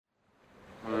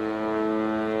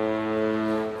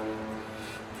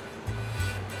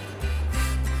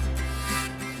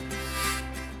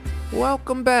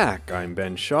Welcome back. I'm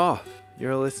Ben Shaw.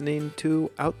 You're listening to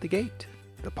Out the Gate,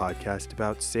 the podcast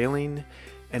about sailing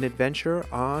and adventure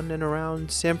on and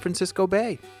around San Francisco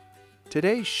Bay.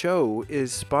 Today's show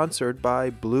is sponsored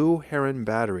by Blue Heron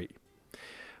Battery.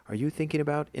 Are you thinking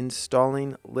about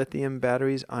installing lithium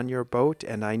batteries on your boat?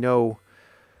 And I know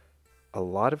a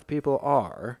lot of people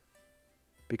are,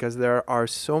 because there are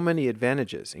so many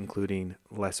advantages, including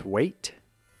less weight,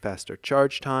 faster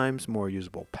charge times, more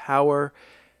usable power,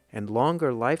 and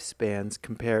longer lifespans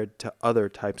compared to other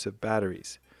types of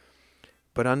batteries.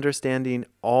 But understanding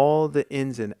all the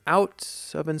ins and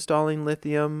outs of installing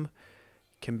lithium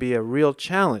can be a real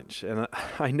challenge, and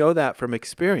I know that from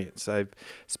experience. I've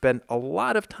spent a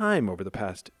lot of time over the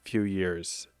past few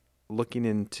years looking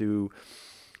into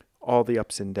all the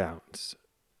ups and downs,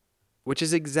 which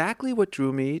is exactly what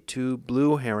drew me to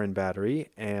Blue Heron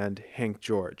Battery and Hank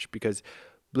George, because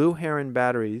Blue Heron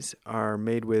batteries are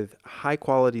made with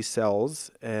high-quality cells,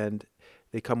 and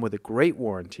they come with a great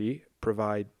warranty,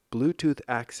 provide Bluetooth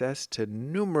access to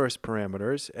numerous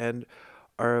parameters, and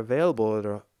are available at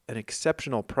an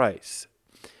exceptional price.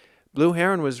 Blue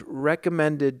Heron was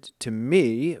recommended to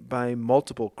me by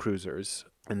multiple cruisers,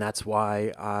 and that's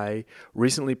why I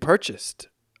recently purchased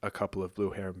a couple of Blue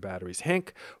Heron batteries.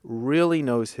 Hank really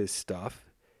knows his stuff.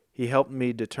 He helped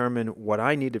me determine what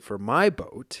I needed for my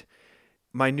boat.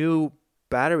 My new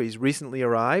batteries recently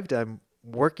arrived. I'm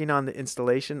working on the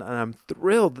installation, and I'm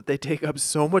thrilled that they take up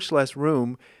so much less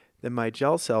room than my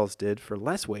gel cells did for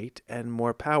less weight and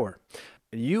more power.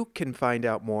 You can find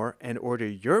out more and order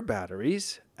your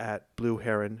batteries at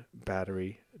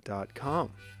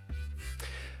blueheronbattery.com.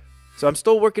 So I'm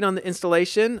still working on the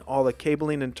installation. All the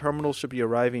cabling and terminals should be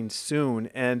arriving soon.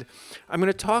 And I'm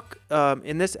going to talk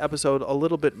in this episode a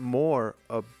little bit more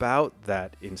about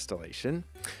that installation.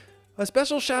 A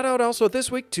special shout out also this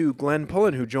week to Glenn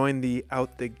Pullen, who joined the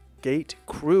Out the Gate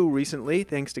crew recently.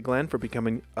 Thanks to Glenn for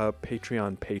becoming a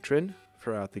Patreon patron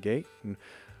for Out the Gate. And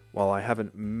while I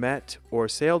haven't met or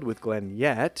sailed with Glenn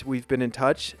yet, we've been in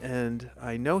touch, and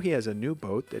I know he has a new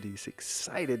boat that he's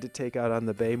excited to take out on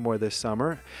the bay more this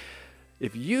summer.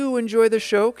 If you enjoy the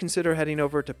show, consider heading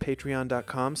over to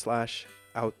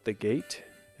patreon.com/outthegate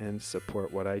and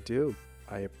support what I do.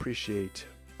 I appreciate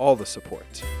all the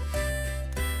support.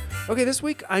 Okay, this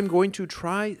week I'm going to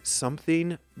try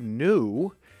something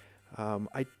new.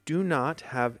 I do not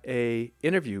have an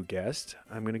interview guest.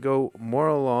 I'm going to go more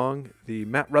along the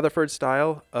Matt Rutherford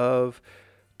style of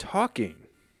talking.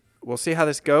 We'll see how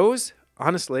this goes.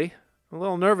 Honestly, I'm a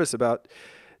little nervous about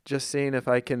just seeing if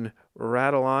I can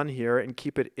rattle on here and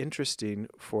keep it interesting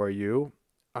for you.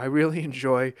 I really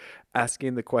enjoy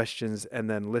asking the questions and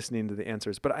then listening to the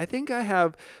answers. But I think I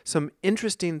have some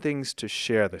interesting things to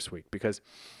share this week, because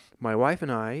my wife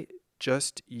and I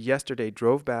just yesterday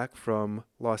drove back from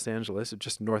Los Angeles,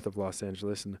 just north of Los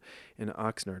Angeles in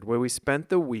Oxnard, where we spent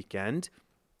the weekend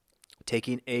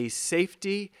taking a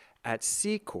safety at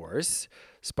sea course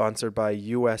sponsored by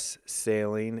U.S.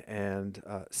 Sailing, and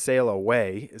Sail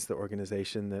Away is the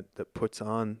organization that puts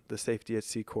on the Safety at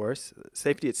Sea course,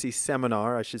 Safety at Sea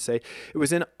seminar, I should say. It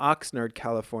was in Oxnard,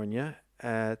 California,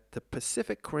 at the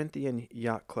Pacific Corinthian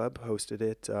Yacht Club hosted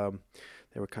it.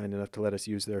 They were kind enough to let us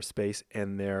use their space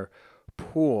and their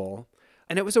pool.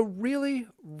 And it was a really,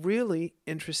 really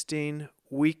interesting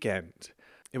weekend.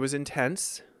 It was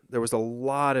intense. There was a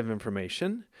lot of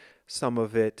information, some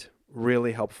of it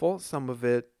really helpful, some of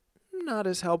it not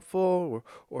as helpful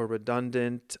or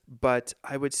redundant. But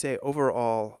I would say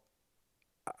overall,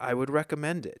 I would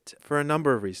recommend it for a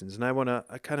number of reasons. And I want to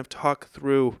kind of talk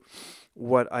through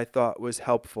what I thought was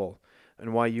helpful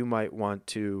and why you might want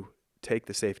to take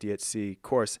the Safety at Sea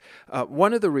course.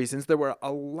 One of the reasons, there were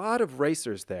a lot of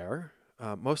racers there,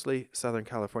 mostly Southern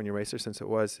California racers, since it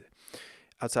was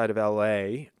outside of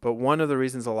LA. But one of the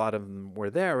reasons a lot of them were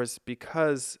there is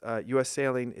because U.S.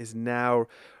 Sailing is now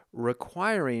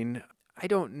requiring, I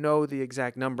don't know the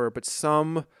exact number, but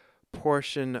some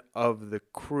portion of the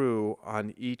crew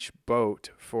on each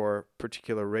boat for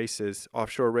particular races,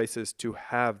 offshore races, to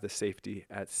have the Safety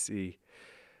at Sea,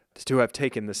 to have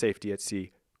taken the Safety at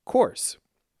Sea course,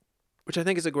 which I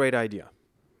think is a great idea.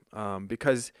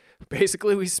 Because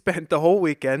basically we spent the whole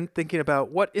weekend thinking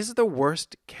about what is the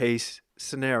worst case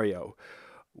scenario.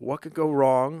 What could go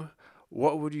wrong?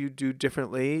 What would you do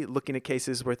differently? Looking at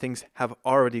cases where things have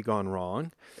already gone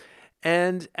wrong.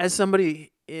 And as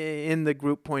somebody in the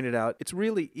group pointed out, it's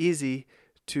really easy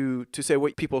to say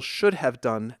what people should have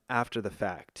done after the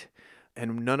fact.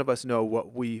 And none of us know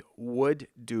what we would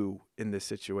do in this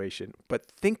situation. But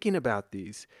thinking about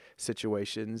these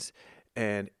situations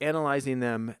and analyzing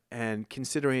them and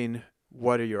considering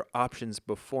what are your options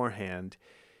beforehand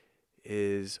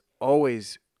is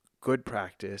always good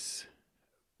practice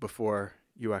before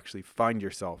you actually find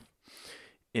yourself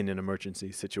in an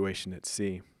emergency situation at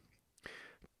sea.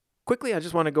 Quickly, I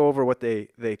just want to go over what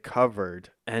they covered,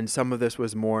 and some of this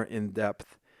was more in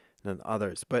depth than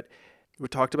others. But we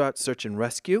talked about search and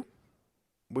rescue.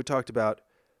 We talked about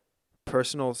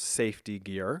personal safety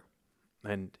gear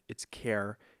and its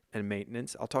care and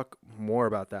maintenance. I'll talk more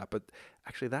about that, but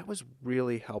actually that was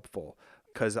really helpful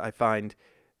because I find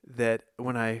that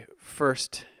when I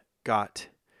first got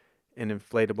an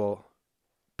inflatable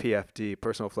PFD,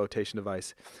 personal flotation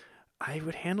device, I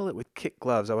would handle it with kit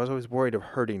gloves. I was always worried of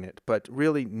hurting it, but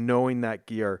really knowing that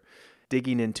gear,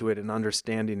 digging into it and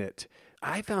understanding it,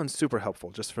 I found super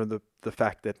helpful just for the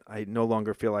fact that I no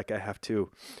longer feel like I have to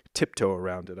tiptoe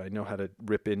around it. I know how to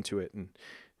rip into it and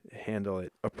handle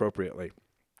it appropriately.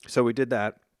 So we did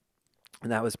that,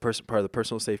 and that was part of the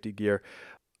personal safety gear.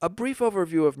 A brief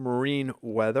overview of marine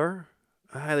weather.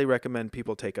 I highly recommend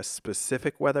people take a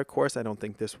specific weather course. I don't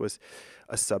think this was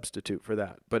a substitute for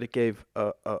that, but it gave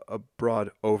a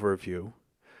broad overview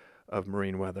of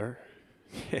marine weather,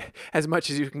 as much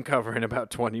as you can cover in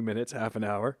about 20 minutes, half an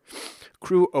hour.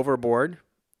 Crew overboard.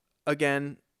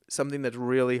 Again, something that's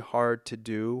really hard to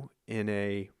do in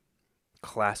a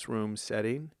classroom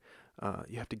setting.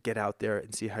 You have to get out there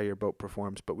and see how your boat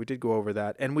performs, but we did go over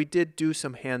that. And we did do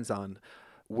some hands-on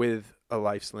with a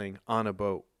life sling on a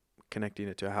boat, connecting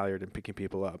it to a halyard and picking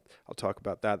people up. I'll talk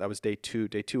about that. That was day 2.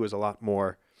 Day 2 was a lot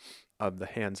more of the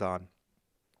hands-on,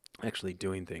 actually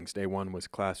doing things. Day 1 was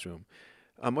classroom,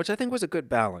 which I think was a good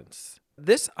balance.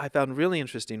 This I found really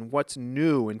interesting. What's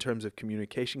new in terms of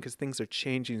communication, because things are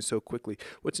changing so quickly.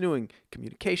 What's new in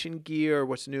communication gear,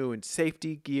 what's new in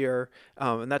safety gear,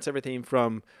 and that's everything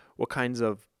from what kinds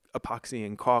of epoxy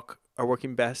and caulk are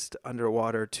working best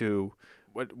underwater to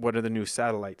what are the new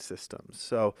satellite systems.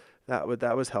 So that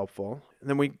was helpful. And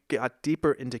then we got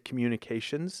deeper into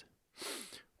communications,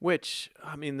 which,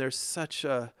 I mean, there's such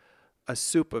a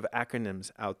soup of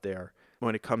acronyms out there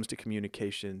when it comes to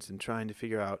communications and trying to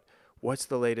figure out what's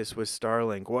the latest with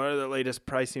Starlink. What are the latest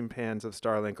pricing plans of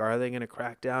Starlink? Are they going to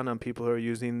crack down on people who are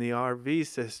using the RV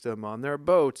system on their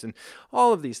boats and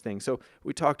all of these things? So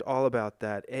we talked all about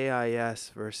that,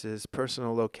 AIS versus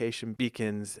personal location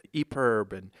beacons,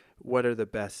 EPIRB, and what are the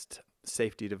best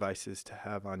safety devices to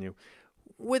have on you,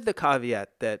 with the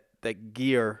caveat that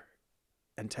gear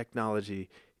and technology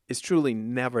is truly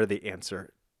never the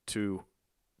answer to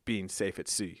being safe at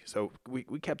sea. So we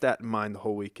kept that in mind the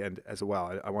whole weekend as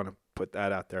well. I want to put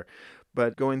that out there.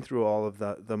 But going through all of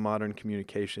the modern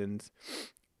communications,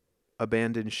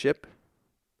 abandoned ship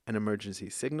and emergency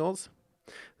signals,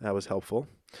 that was helpful.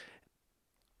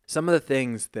 Some of the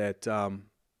things that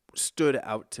stood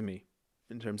out to me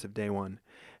in terms of day 1,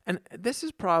 and this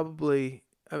is probably,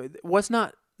 was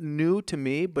not new to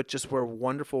me, but just were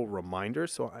wonderful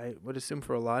reminders. So I would assume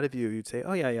for a lot of you, you'd say,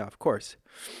 oh, yeah, of course.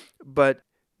 But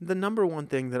the number one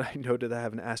thing that I noted, I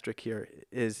have an asterisk here,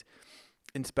 is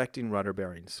inspecting rudder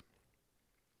bearings.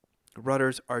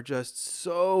 Rudders are just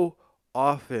so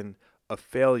often a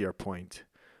failure point.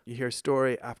 You hear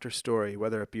story after story,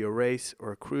 whether it be a race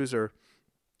or a cruiser,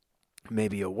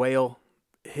 maybe a whale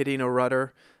hitting a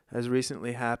rudder, as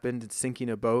recently happened, and sinking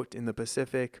a boat in the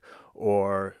Pacific,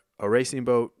 or a racing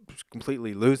boat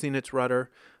completely losing its rudder,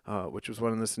 which was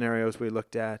one of the scenarios we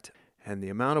looked at. And the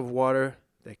amount of water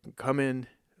that can come in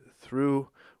through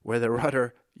where the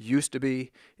rudder used to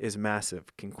be is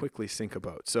massive, can quickly sink a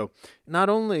boat. So not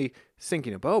only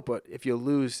sinking a boat, but if you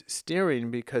lose steering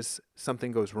because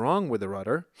something goes wrong with the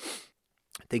rudder,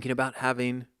 thinking about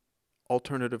having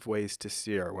alternative ways to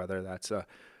steer, whether that's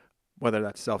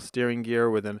self-steering gear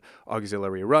with an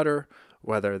auxiliary rudder,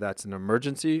 whether that's an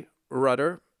emergency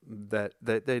rudder that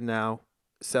they now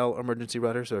sell emergency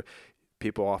rudders, or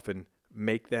people often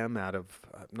make them out of,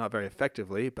 not very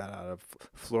effectively, but out of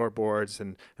floorboards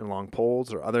and long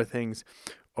poles or other things,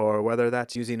 or whether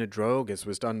that's using a drogue, as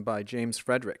was done by James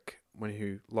Frederick when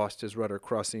he lost his rudder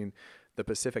crossing the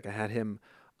Pacific. I had him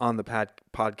on the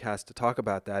podcast to talk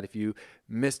about that. If you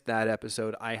missed that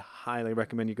episode, I highly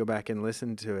recommend you go back and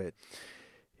listen to it.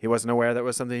 He wasn't aware that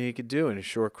was something he could do, and his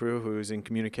shore crew, who he was in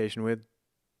communication with,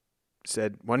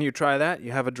 said, why don't you try that?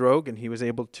 You have a drogue, and he was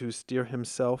able to steer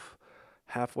himself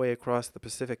halfway across the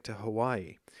Pacific to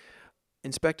Hawaii.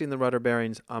 Inspecting the rudder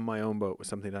bearings on my own boat was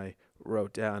something I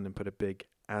wrote down and put a big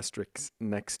asterisk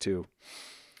next to.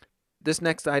 This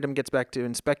next item gets back to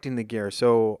inspecting the gear.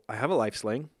 So I have a life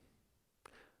sling.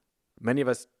 Many of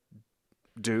us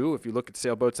do. If you look at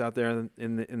sailboats out there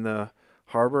in the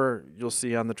harbor, you'll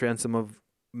see on the transom of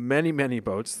many, many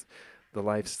boats the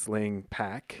life sling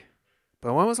pack.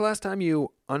 But when was the last time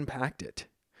you unpacked it?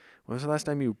 When was the last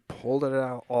time you pulled it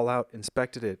all out,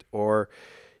 inspected it, or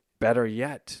better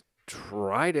yet,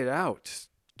 tried it out?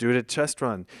 Do it a test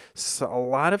run. So a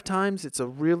lot of times it's a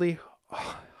really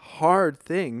hard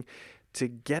thing to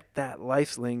get that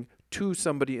LifeSling to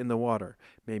somebody in the water.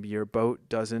 Maybe your boat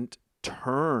doesn't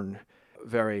turn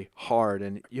very hard,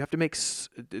 and you have to make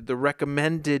the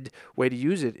recommended way to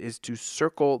use it is to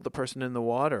circle the person in the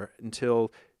water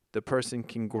until the person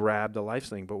can grab the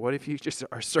LifeSling. But what if you just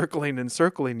are circling and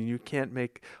circling and you can't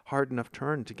make hard enough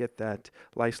turn to get that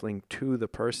LifeSling to the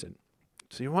person?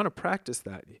 So you want to practice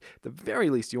that. At the very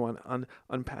least, you want to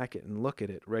unpack it and look at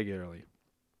it regularly.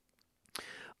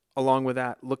 Along with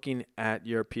that, looking at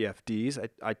your PFDs,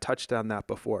 I touched on that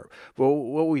before. But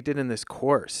what we did in this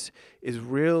course is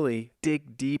really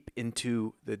dig deep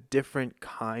into the different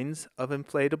kinds of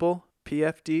inflatable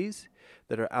PFDs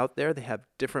that are out there. They have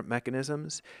different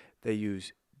mechanisms. They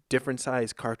use different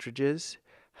size cartridges.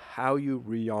 How you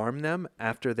rearm them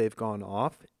after they've gone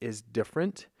off is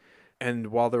different. And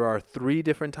while there are 3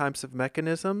 different types of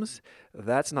mechanisms,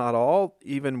 that's not all.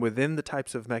 Even within the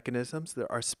types of mechanisms,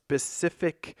 there are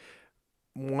specific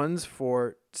ones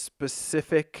for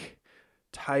specific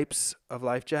types of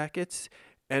life jackets.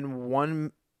 And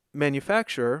one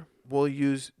manufacturer will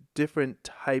use different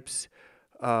types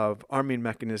of arming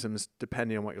mechanisms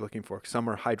depending on what you're looking for. Some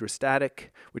are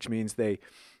hydrostatic, which means they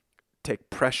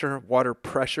take pressure, water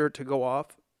pressure to go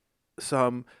off.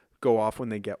 Some go off when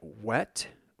they get wet,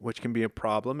 which can be a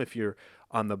problem if you're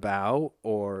on the bow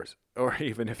or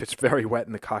even if it's very wet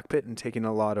in the cockpit and taking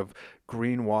a lot of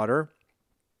green water.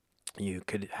 You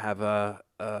could have a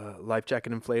life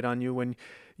jacket inflate on you when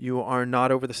you are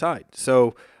not over the side.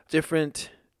 So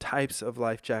different types of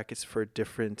life jackets for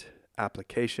different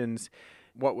applications.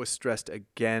 What was stressed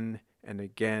again and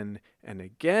again and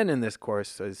again in this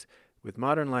course is with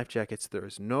modern life jackets, there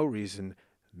is no reason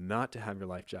not to have your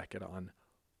life jacket on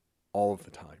all of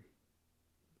the time.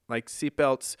 Like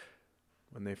seatbelts,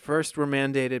 when they first were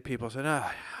mandated, people said,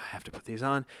 I have to put these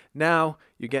on. Now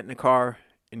you get in a car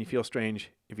and you feel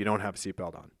strange if you don't have a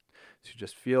seatbelt on. So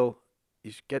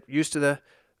you get used to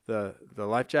the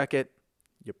life jacket,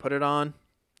 you put it on,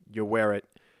 you wear it,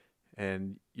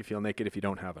 and you feel naked if you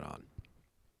don't have it on.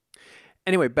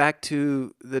 Anyway, back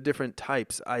to the different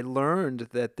types. I learned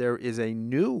that there is a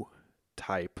new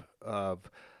type of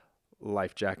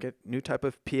life jacket, new type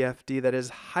of PFD that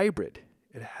is hybrid.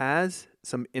 It has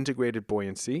some integrated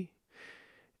buoyancy,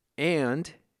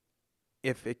 and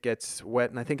if it gets wet,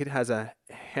 and I think it has a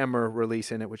hammer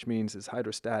release in it, which means it's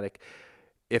hydrostatic,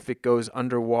 if it goes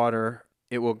underwater,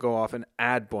 it will go off and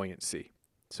add buoyancy.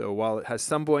 So while it has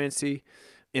some buoyancy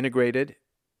integrated,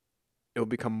 it will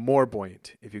become more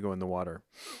buoyant if you go in the water.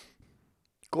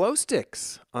 Glow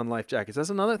sticks on life jackets. That's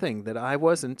another thing that I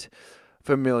wasn't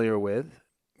familiar with.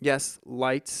 Yes,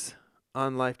 lights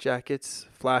on life jackets,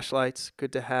 flashlights,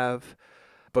 good to have,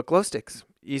 but glow sticks,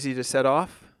 easy to set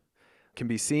off, can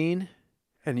be seen,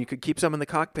 and you could keep some in the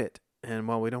cockpit. And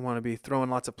while we don't want to be throwing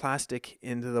lots of plastic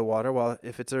into the water,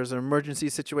 if there's an emergency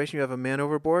situation, you have a man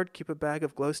overboard, keep a bag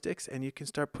of glow sticks, and you can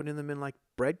start putting them in like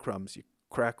breadcrumbs. You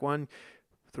crack one,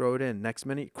 throw it in. Next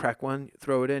minute, you crack one,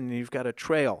 throw it in, and you've got a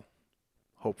trail,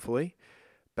 hopefully,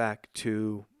 back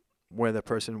to where the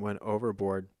person went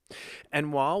overboard.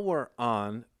 And while we're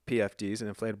on PFDs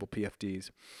and inflatable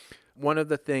PFDs, one of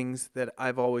the things that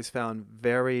I've always found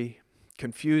very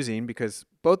confusing, because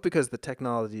the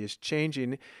technology is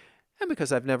changing and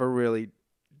because I've never really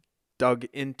dug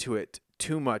into it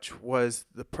too much, was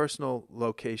the personal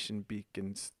location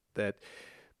beacons that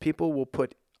people will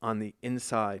put on the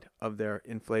inside of their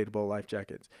inflatable life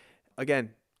jackets. Again,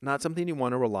 not something you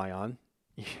want to rely on.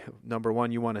 Number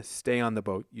one, you want to stay on the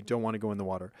boat. You don't want to go in the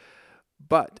water.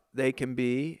 But they can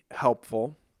be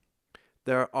helpful.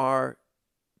 There are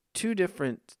 2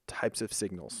 different types of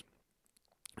signals.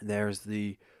 There's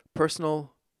the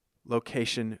personal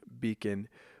location beacon,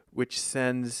 which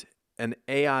sends an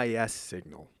AIS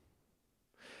signal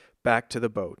back to the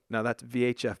boat. Now that's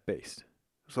VHF based.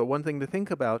 So one thing to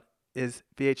think about is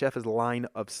VHF is line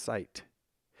of sight.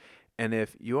 And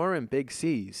if you're in big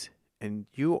seas and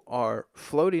you are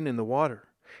floating in the water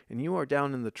and you are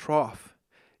down in the trough,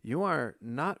 you are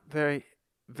not very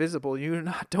visible. You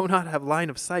do not have line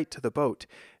of sight to the boat,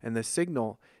 and the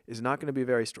signal is not going to be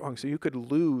very strong. So you could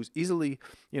lose easily.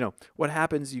 What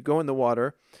happens, you go in the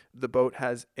water, the boat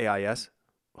has AIS,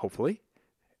 hopefully,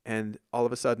 and all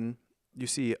of a sudden you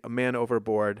see a man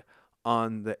overboard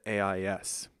on the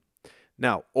AIS.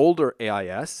 Now, older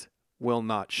AIS will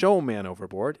not show a man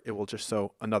overboard. It will just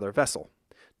show another vessel.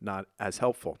 Not as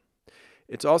helpful.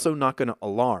 It's also not going to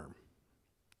alarm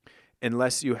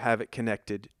unless you have it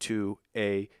connected to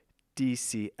a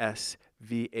DCS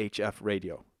VHF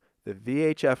radio. The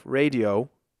VHF radio,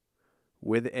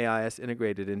 with AIS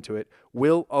integrated into it,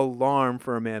 will alarm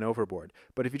for a man overboard.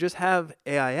 But if you just have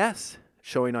AIS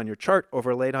showing on your chart,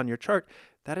 overlaid on your chart,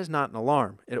 that is not an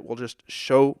alarm. It will just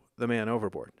show the man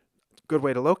overboard. Good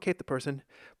way to locate the person,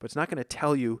 but it's not going to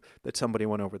tell you that somebody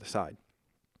went over the side.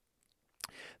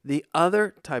 The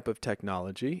other type of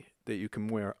technology that you can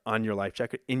wear on your life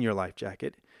jacket, in your life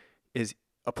jacket, is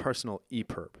a personal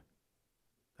EPIRB.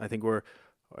 I think or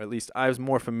at least I was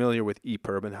more familiar with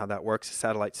EPIRB and how that works, a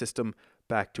satellite system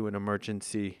back to an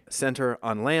emergency center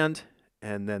on land,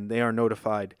 and then they are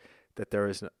notified that there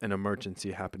is an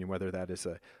emergency happening, whether that is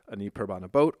an EPIRB on a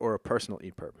boat or a personal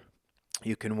EPIRB.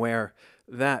 You can wear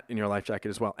that in your life jacket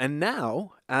as well. And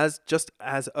now, just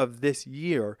as of this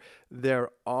year, there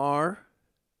are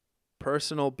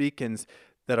personal beacons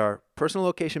that are personal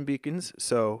location beacons,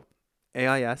 so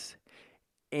AIS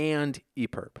and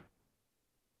EPIRB.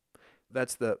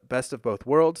 That's the best of both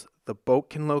worlds. The boat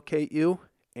can locate you,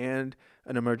 and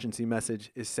an emergency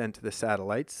message is sent to the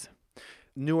satellites.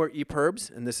 Newer EPIRBs,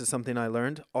 and this is something I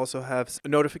learned, also have a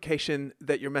notification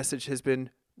that your message has been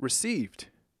received,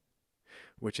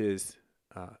 which is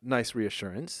nice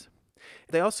reassurance.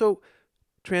 They also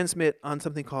transmit on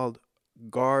something called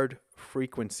guard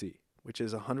frequency, which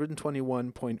is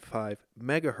 121.5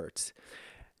 megahertz.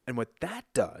 And what that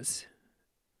does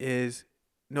is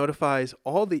notifies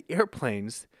all the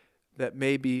airplanes that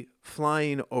may be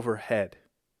flying overhead.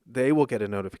 They will get a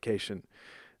notification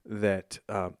that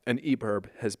an EPIRB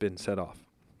has been set off.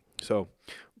 So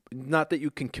not that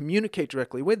you can communicate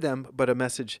directly with them, but a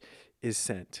message is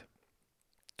sent.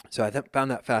 So I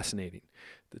found that fascinating.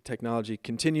 The technology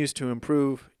continues to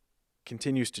improve,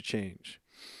 continues to change.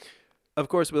 Of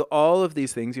course, with all of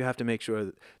these things, you have to make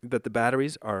sure that the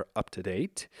batteries are up to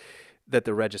date, that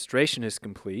the registration is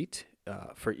complete.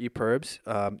 For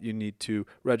EPIRBs, you need to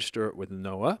register it with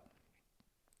NOAA.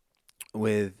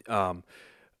 With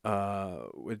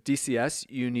DCS,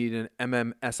 you need an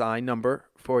MMSI number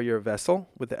for your vessel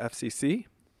with the FCC.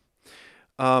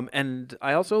 And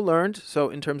I also learned, so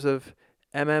in terms of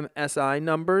MMSI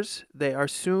numbers, they are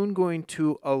soon going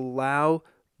to allow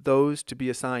those to be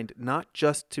assigned not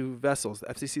just to vessels. The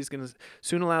FCC is going to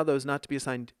soon allow those not to be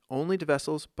assigned only to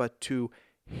vessels, but to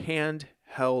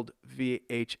handheld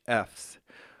VHFs,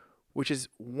 which is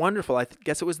wonderful. I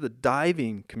guess it was the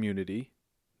diving community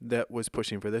that was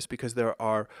pushing for this, because there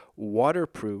are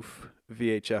waterproof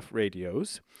VHF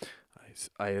radios.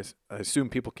 I assume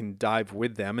people can dive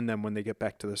with them, and then when they get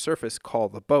back to the surface, call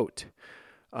the boat.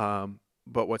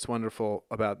 But what's wonderful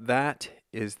about that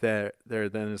is that there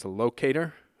then is a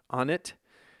locator on it,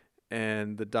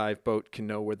 and the dive boat can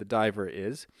know where the diver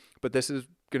is. But this is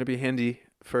going to be handy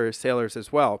for sailors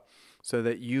as well, so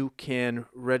that you can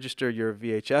register your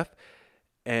VHF,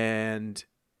 and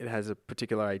it has a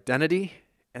particular identity,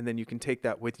 and then you can take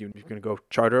that with you. You're going to go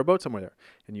charter a boat somewhere there,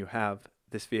 and you have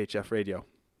this VHF radio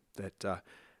that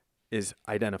is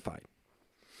identified.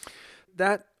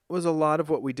 That was a lot of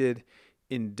what we did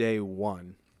in day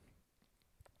one.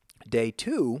 Day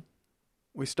two,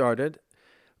 we started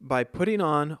by putting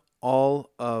on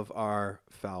all of our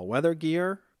foul weather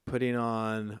gear, putting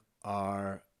on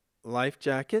our life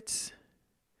jackets,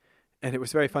 and it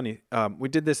was very funny. We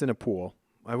did this in a pool.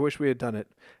 I wish we had done it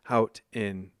out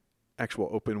in actual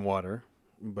open water,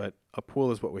 but a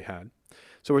pool is what we had.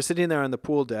 So we're sitting there on the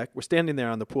pool deck. We're standing there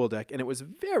on the pool deck, and it was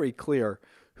very clear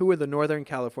who were the Northern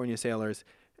California sailors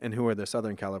and who were the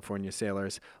Southern California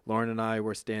sailors. Lauren and I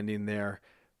were standing there,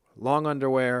 long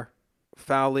underwear,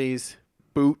 foulies,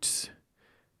 boots,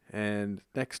 and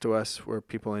next to us were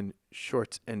people in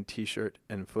shorts and T-shirt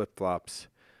and flip-flops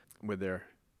with their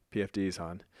PFDs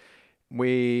on.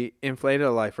 We inflated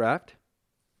a life raft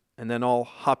and then all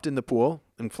hopped in the pool,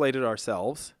 inflated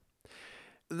ourselves.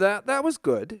 That was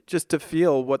good, just to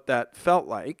feel what that felt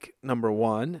like, number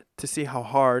one, to see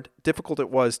how difficult it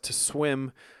was to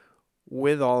swim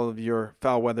with all of your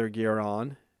foul weather gear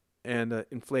on and an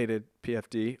inflated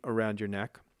PFD around your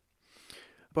neck.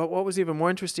 But what was even more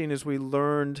interesting is we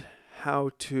learned how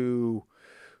to,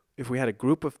 if we had a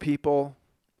group of people,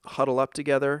 huddle up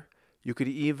together. You could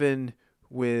even,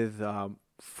 with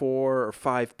 4 or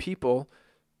 5 people,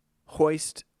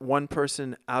 hoist one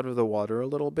person out of the water a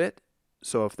little bit.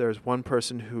 So if there's one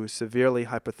person who is severely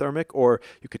hypothermic, or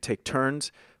you could take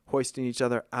turns hoisting each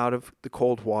other out of the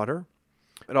cold water.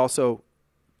 It also,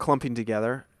 clumping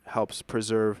together helps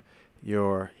preserve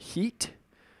your heat.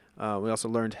 We also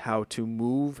learned how to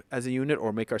move as a unit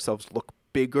or make ourselves look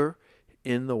bigger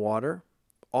in the water.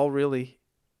 All really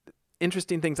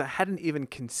interesting things I hadn't even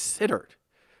considered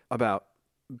about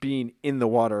being in the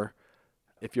water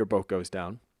if your boat goes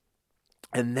down.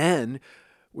 And then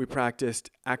we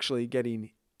practiced actually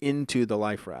getting into the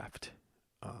life raft,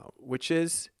 which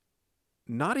is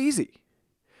not easy.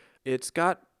 It's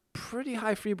got pretty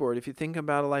high freeboard. If you think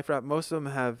about a life raft, most of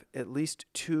them have at least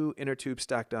 2 inner tubes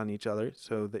stacked on each other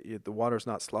so that the water's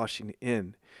not sloshing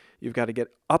in. You've got to get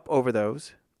up over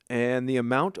those. And the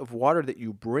amount of water that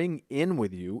you bring in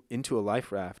with you into a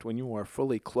life raft when you are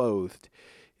fully clothed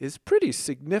is pretty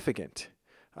significant.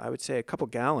 I would say a couple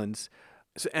gallons.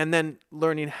 And then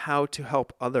learning how to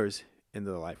help others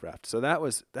into the life raft. So that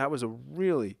was a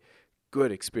really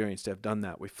good experience to have done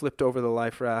that. We flipped over the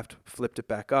life raft, flipped it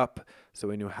back up, so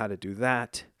we knew how to do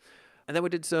that. And then we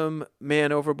did some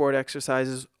man overboard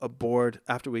exercises aboard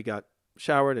after we got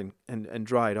showered and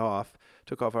dried off.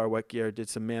 Took off our wet gear, did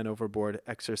some man overboard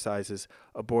exercises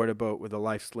aboard a boat with a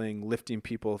life sling, lifting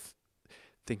people,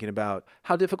 thinking about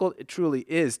how difficult it truly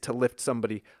is to lift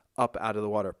somebody up out of the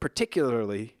water,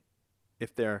 particularly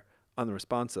if they're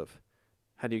unresponsive.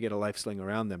 How do you get a life sling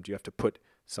around them? Do you have to put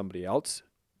somebody else,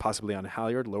 possibly on a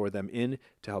halyard, lower them in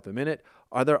to help them in it?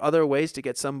 Are there other ways to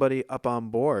get somebody up on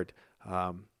board?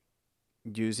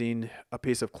 Using a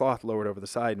piece of cloth lowered over the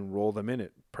side and roll them in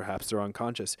it. Perhaps they're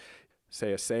unconscious.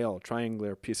 Say a sail,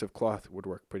 triangular piece of cloth would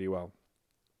work pretty well.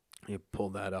 You pull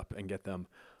that up and get them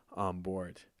on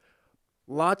board.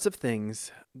 Lots of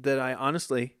things that I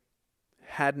honestly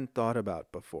hadn't thought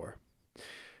about before.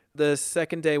 The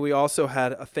second day, we also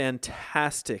had a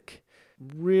fantastic,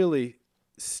 really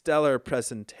stellar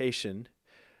presentation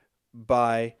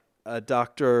by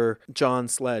Dr. John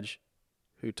Sledge,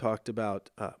 who talked about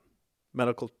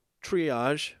medical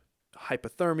triage,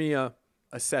 hypothermia,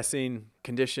 assessing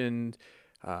condition,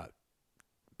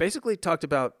 basically talked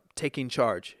about taking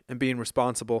charge and being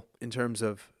responsible in terms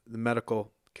of the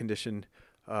medical condition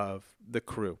of the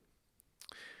crew.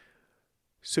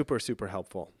 Super, super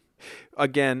helpful.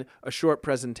 Again, a short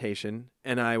presentation,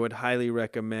 and I would highly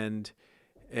recommend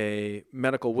a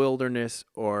medical wilderness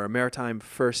or a maritime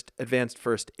advanced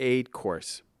first aid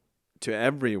course to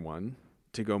everyone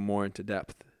to go more into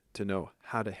depth, to know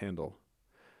how to handle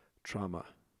trauma.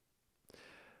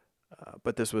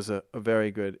 But this was a very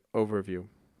good overview.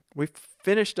 We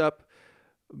finished up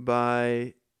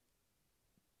by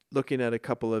looking at a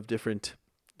couple of different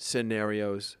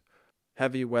scenarios,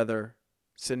 heavy weather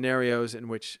scenarios in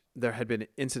which there had been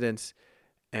incidents,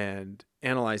 and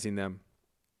analyzing them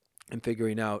and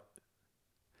figuring out,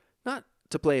 not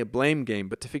to play a blame game,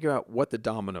 but to figure out what the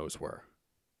dominoes were.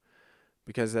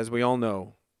 Because as we all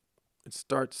know, it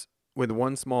starts with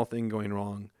one small thing going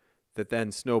wrong that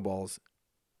then snowballs,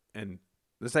 and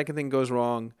the second thing goes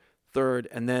wrong, third,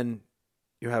 and then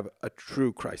you have a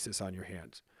true crisis on your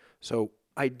hands. So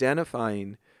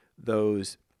identifying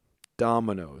those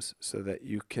dominoes so that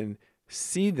you can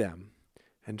see them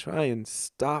and try and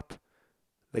stop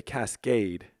the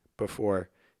cascade before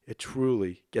it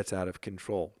truly gets out of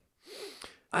control.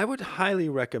 I would highly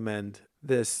recommend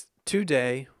this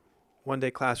 2-day,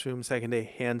 1-day classroom, 2nd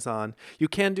day hands-on. You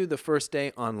can do the first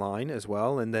day online as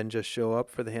well and then just show up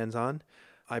for the hands-on.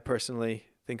 I personally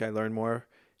think I learn more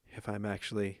if I'm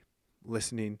actually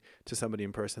listening to somebody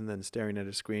in person than staring at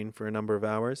a screen for a number of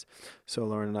hours. So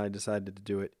Lauren and I decided to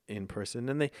do it in person.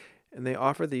 And they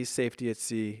offer these safety at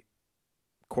sea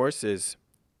courses.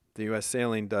 The U.S.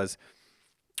 Sailing does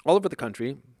all over the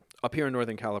country, up here in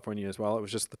Northern California as well. It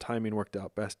was just the timing worked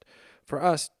out best for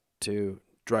us to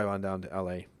drive on down to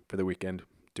L.A. for the weekend,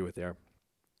 do it there,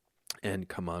 and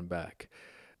come on back.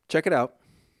 Check it out.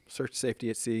 Search Safety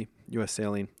at Sea, U.S.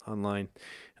 Sailing online,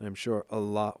 and I'm sure a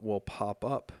lot will pop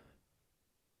up.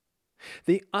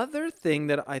 The other thing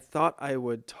that I thought I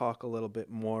would talk a little bit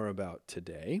more about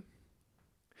today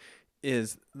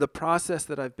is the process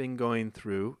that I've been going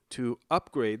through to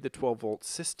upgrade the 12-volt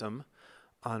system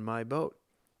on my boat.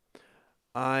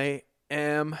 I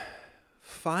am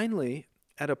finally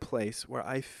at a place where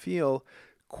I feel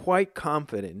quite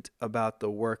confident about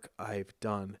the work I've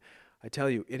done. I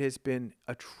tell you, it has been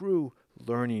a true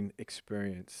learning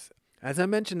experience. As I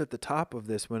mentioned at the top of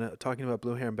this when talking about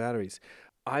Blue Heron batteries,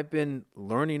 I've been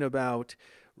learning about,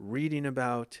 reading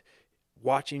about,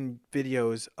 watching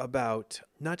videos about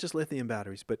not just lithium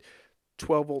batteries, but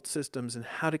 12-volt systems and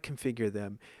how to configure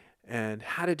them and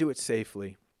how to do it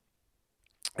safely.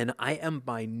 And I am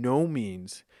by no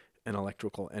means an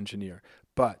electrical engineer,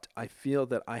 but I feel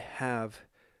that I have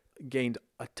gained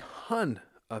a ton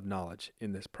of knowledge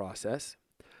in this process.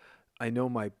 I know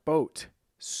my boat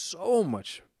so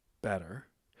much better.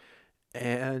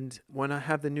 And when I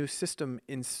have the new system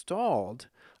installed,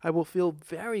 I will feel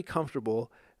very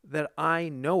comfortable that I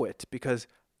know it because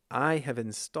I have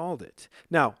installed it.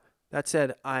 Now, That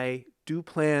said, I do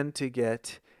plan to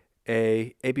get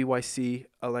a ABYC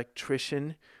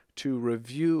electrician to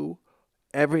review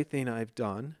everything I've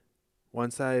done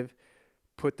once I've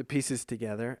put the pieces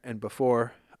together and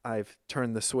before I've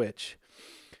turned the switch,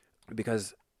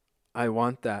 because I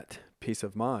want that peace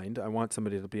of mind. I want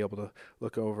somebody to be able to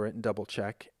look over it and double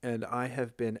check. And I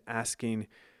have been asking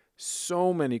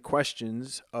so many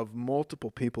questions of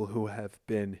multiple people who have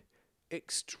been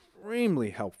extremely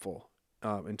helpful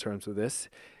in terms of this.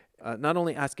 Not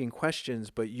only asking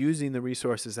questions, but using the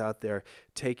resources out there,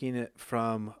 taking it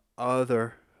from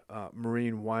other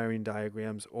marine wiring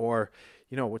diagrams, or,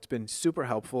 what's been super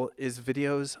helpful is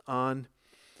videos on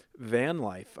van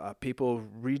life, people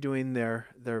redoing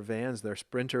their vans, their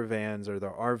Sprinter vans or their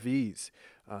RVs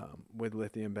with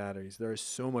lithium batteries. There is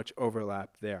so much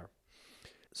overlap there.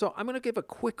 So I'm going to give a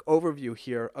quick overview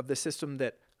here of the system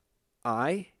that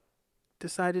I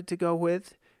decided to go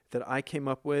with, that I came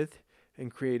up with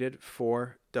and created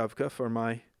for Dovka for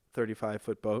my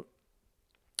 35-foot boat.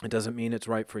 It doesn't mean it's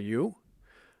right for you,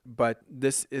 but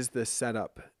this is the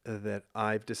setup that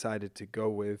I've decided to go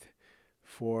with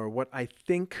for what I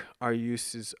think our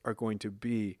uses are going to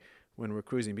be when we're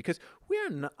cruising, because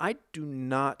I do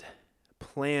not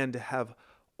plan to have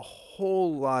a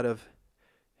whole lot of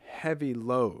heavy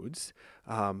loads.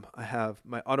 I have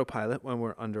my autopilot when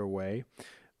we're underway.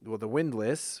 Well, the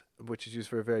windlass, which is used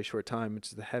for a very short time, which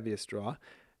is the heaviest draw.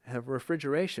 I have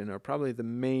refrigeration are probably the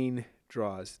main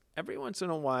draws. Every once in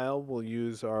a while, we'll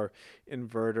use our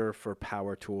inverter for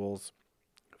power tools,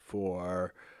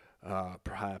 for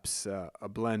perhaps a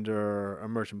blender,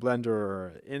 immersion blender,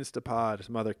 or Instapot, or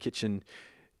some other kitchen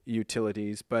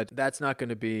utilities. But that's not going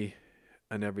to be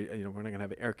we're not going to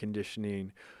have air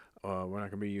conditioning. We're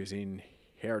not going to be using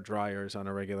hair dryers on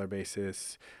a regular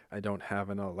basis. I don't have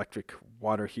an electric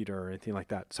water heater or anything like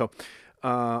that. So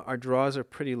our draws are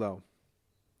pretty low.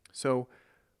 So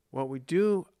what we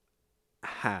do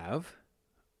have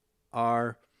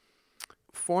are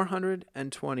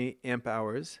 420 amp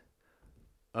hours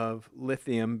of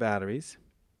lithium batteries.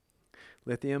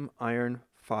 Lithium iron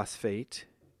phosphate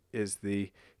is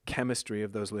the chemistry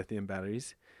of those lithium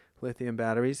batteries. Lithium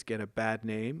batteries get a bad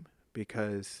name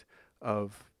because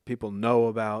of people know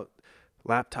about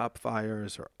laptop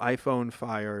fires or iPhone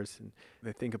fires, and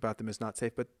they think about them as not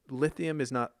safe. But lithium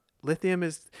is not. Lithium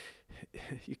is,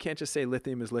 you can't just say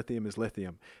lithium is lithium is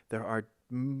lithium. There are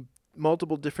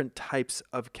multiple different types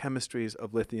of chemistries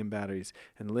of lithium batteries,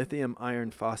 and lithium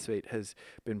iron phosphate has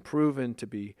been proven to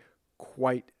be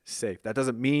quite safe. That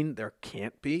doesn't mean there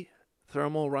can't be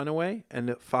thermal runaway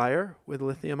and fire with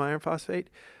lithium iron phosphate,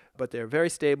 but they're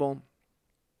very stable.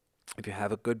 If you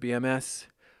have a good BMS,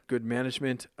 good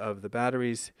management of the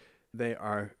batteries, they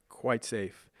are quite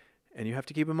safe. And you have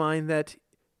to keep in mind that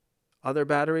other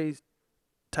battery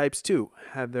types too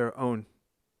have their own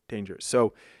dangers.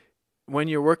 So when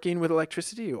you're working with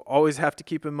electricity, you always have to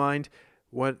keep in mind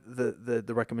what the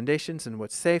recommendations and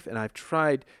what's safe. And I've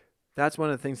tried, that's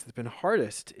one of the things that's been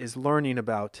hardest, is learning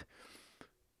about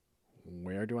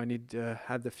where do I need to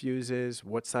have the fuses,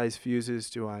 what size fuses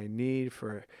do I need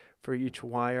for each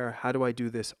wire, how do I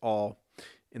do this all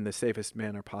in the safest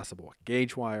manner possible.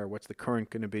 Gauge wire, what's the current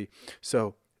going to be?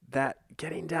 So that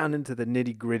getting down into the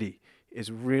nitty gritty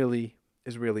is really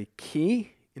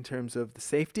key in terms of the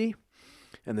safety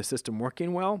and the system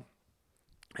working well,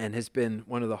 and has been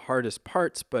one of the hardest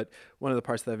parts, but one of the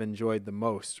parts that I've enjoyed the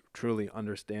most, truly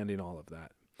understanding all of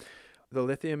that. The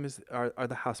lithium are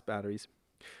the house batteries.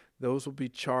 Those will be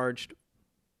charged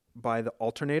by the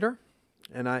alternator.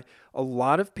 And a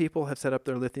lot of people have set up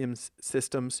their lithium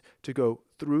systems to go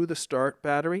through the start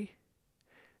battery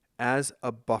as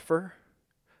a buffer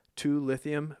to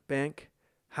lithium bank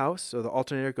house. So the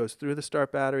alternator goes through the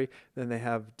start battery, then they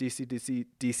have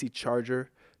DC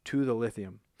charger to the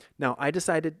lithium. Now, I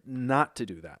decided not to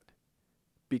do that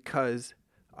because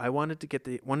I wanted to get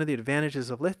one of the advantages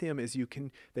of lithium is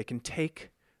they can take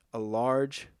a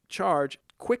large charge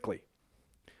quickly.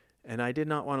 And I did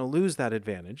not want to lose that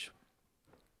advantage.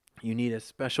 You need a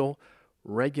special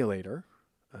regulator.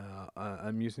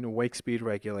 I'm using a wake speed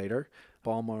regulator.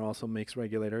 Balmer also makes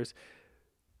regulators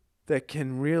that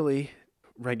can really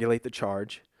regulate the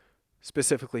charge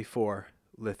specifically for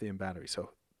lithium batteries.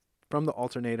 So from the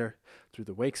alternator through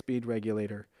the wake speed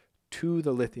regulator to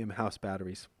the lithium house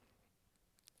batteries.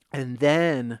 And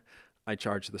then I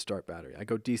charge the start battery. I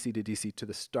go DC to DC to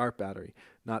the start battery,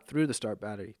 not through the start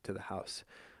battery to the house.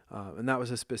 And that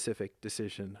was a specific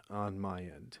decision on my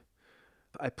end.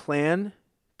 I plan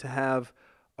to have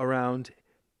around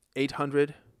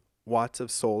 800 watts of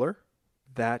solar.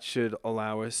 That should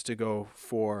allow us to go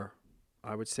for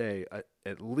I would say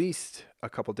at least a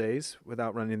couple days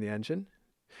without running the engine,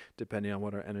 depending on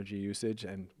what our energy usage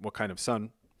and what kind of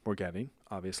sun we're getting,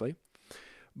 obviously.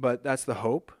 But that's the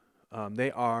hope.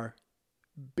 They are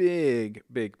big,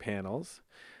 big panels.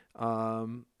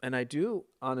 And I do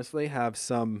honestly have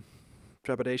some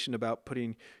trepidation about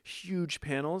putting huge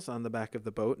panels on the back of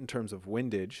the boat in terms of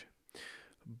windage.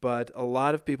 But a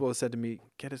lot of people have said to me,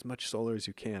 get as much solar as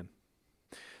you can.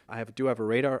 I do have a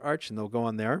radar arch, and they'll go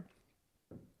on there.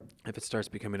 If it starts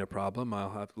becoming a problem,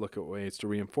 I'll have to look at ways to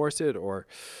reinforce it or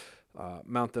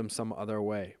mount them some other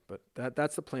way. But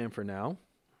that's the plan for now.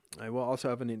 I will also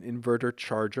have an inverter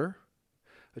charger,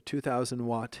 a 2,000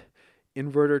 watt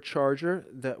inverter charger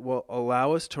that will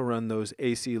allow us to run those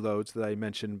AC loads that I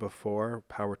mentioned before,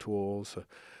 power tools,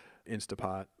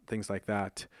 Instapot, things like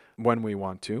that, when we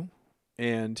want to.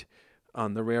 And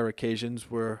on the rare occasions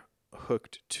we're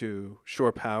hooked to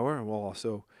shore power, and we'll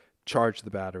also charge the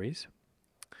batteries.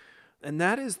 And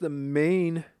that is the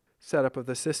main setup of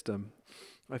the system.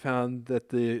 I found that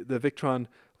the Victron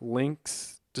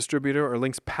Lynx distributor, or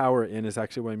Lynx Power In, is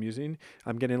actually what I'm using.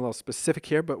 I'm getting a little specific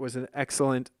here, but was an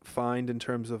excellent find in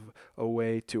terms of a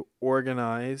way to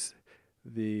organize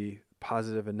the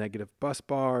positive and negative bus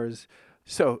bars.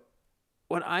 So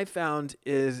what I found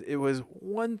is it was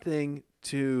one thing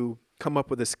to come up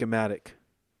with a schematic,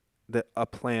 a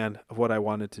plan of what I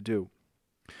wanted to do.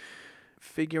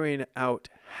 Figuring out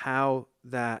how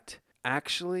that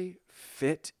actually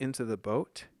fit into the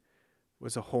boat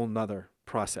was a whole nother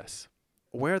process.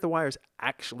 Where are the wires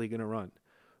actually going to run?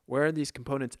 Where are these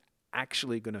components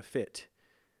actually going to fit?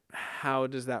 How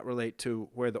does that relate to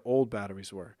where the old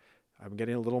batteries were? I'm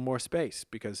getting a little more space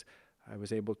because I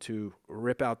was able to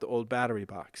rip out the old battery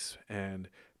box and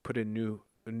put in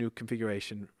a new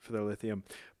configuration for the lithium.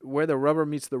 Where the rubber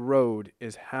meets the road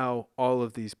is how all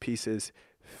of these pieces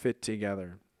fit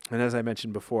together. And as I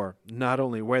mentioned before, not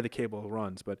only where the cable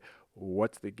runs, but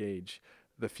what's the gauge,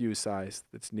 the fuse size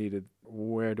that's needed,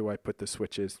 where do I put the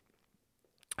switches,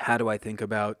 how do I think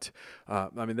about,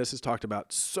 this is talked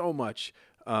about so much,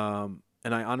 and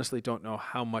I honestly don't know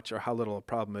how much or how little a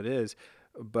problem it is,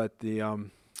 but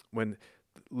when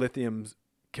lithium's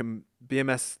the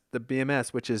BMS,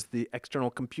 which is the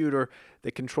external computer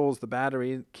that controls the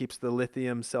battery, keeps the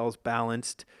lithium cells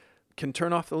balanced, can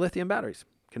turn off the lithium batteries,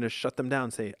 can just shut them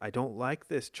down, say, I don't like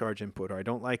this charge input, or I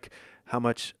don't like how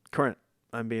much current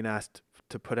I'm being asked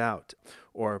to put out,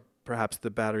 or perhaps the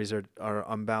batteries are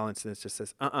unbalanced and it just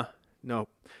says, no,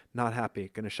 not happy,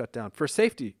 going to shut down for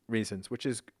safety reasons, which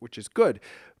is good,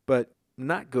 but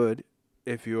not good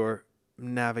if you're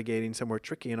navigating somewhere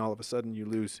tricky and all of a sudden you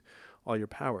lose all your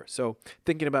power. So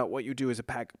thinking about what you do as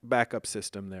a backup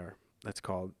system there, that's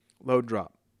called load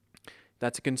drop.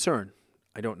 That's a concern.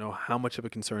 I don't know how much of a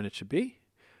concern it should be,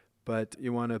 but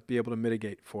you want to be able to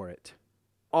mitigate for it.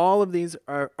 All of these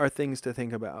are things to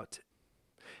think about.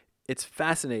 It's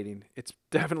fascinating. It's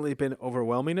definitely been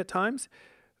overwhelming at times,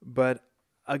 but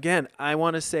again, I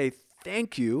want to say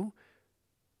thank you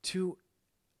to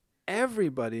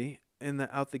everybody in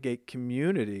the Out the Gate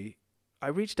community. I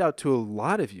reached out to a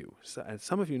lot of you.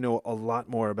 Some of you know a lot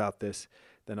more about this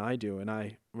than I do, and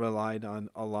I relied on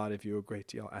a lot of you a great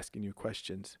deal, asking you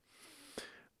questions.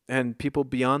 And people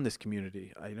beyond this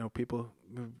community. I know people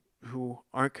who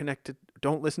aren't connected,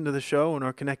 don't listen to the show and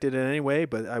aren't connected in any way,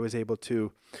 but I was able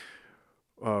to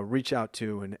reach out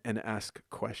to and ask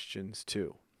questions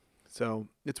too. So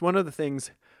it's one of the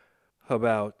things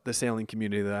about the sailing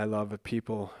community that I love, that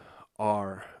people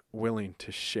are willing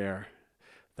to share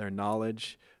their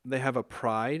knowledge. They have a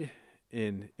pride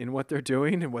in what they're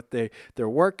doing and their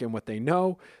work and what they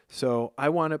know. So I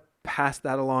want to pass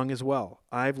that along as well.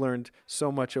 I've learned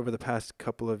so much over the past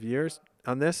couple of years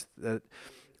on this that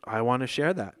I want to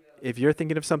share that. If you're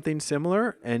thinking of something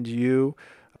similar and you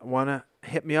want to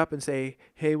hit me up and say,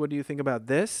 hey, what do you think about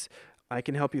this? I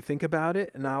can help you think about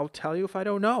it, and I'll tell you if I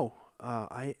don't know.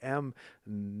 I am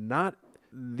not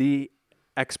the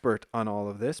expert on all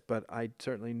of this, but I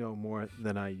certainly know more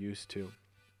than I used to.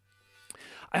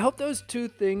 I hope those two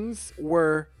things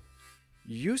were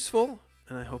useful,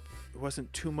 and I hope it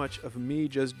wasn't too much of me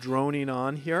just droning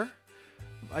on here.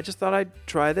 I just thought I'd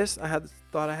try this.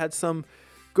 Thought I had some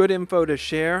good info to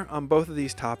share on both of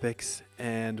these topics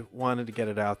and wanted to get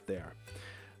it out there.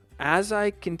 As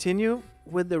I continue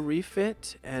with the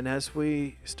refit and as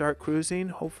we start cruising,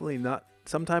 hopefully not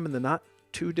sometime in the not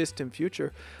too distant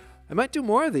future, I might do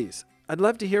more of these. I'd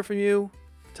love to hear from you.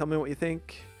 Tell me what you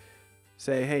think.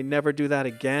 Say, hey, never do that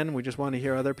again. We just want to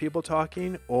hear other people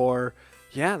talking. Or,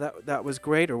 yeah, that was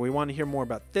great. Or we want to hear more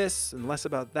about this and less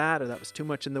about that. Or that was too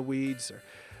much in the weeds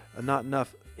or not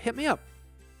enough. Hit me up.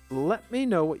 let me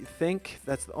know what you think.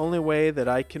 That's the only way that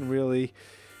I can really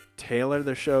tailor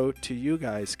the show to you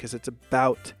guys, because it's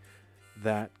about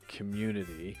that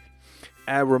community.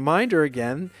 A reminder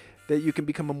again that you can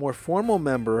become a more formal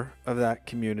member of that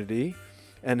community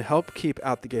and help keep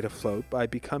Out the Gate afloat by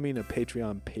becoming a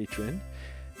Patreon patron.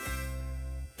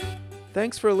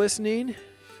 Thanks for listening.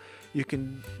 You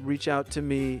can reach out to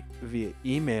me via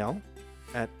email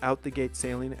at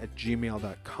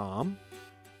outthegatesailing@gmail.com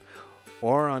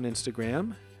or on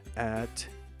Instagram at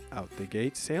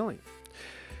outthegatesailing.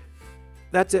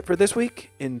 That's it for this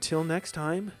week. Until next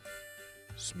time,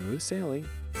 smooth sailing.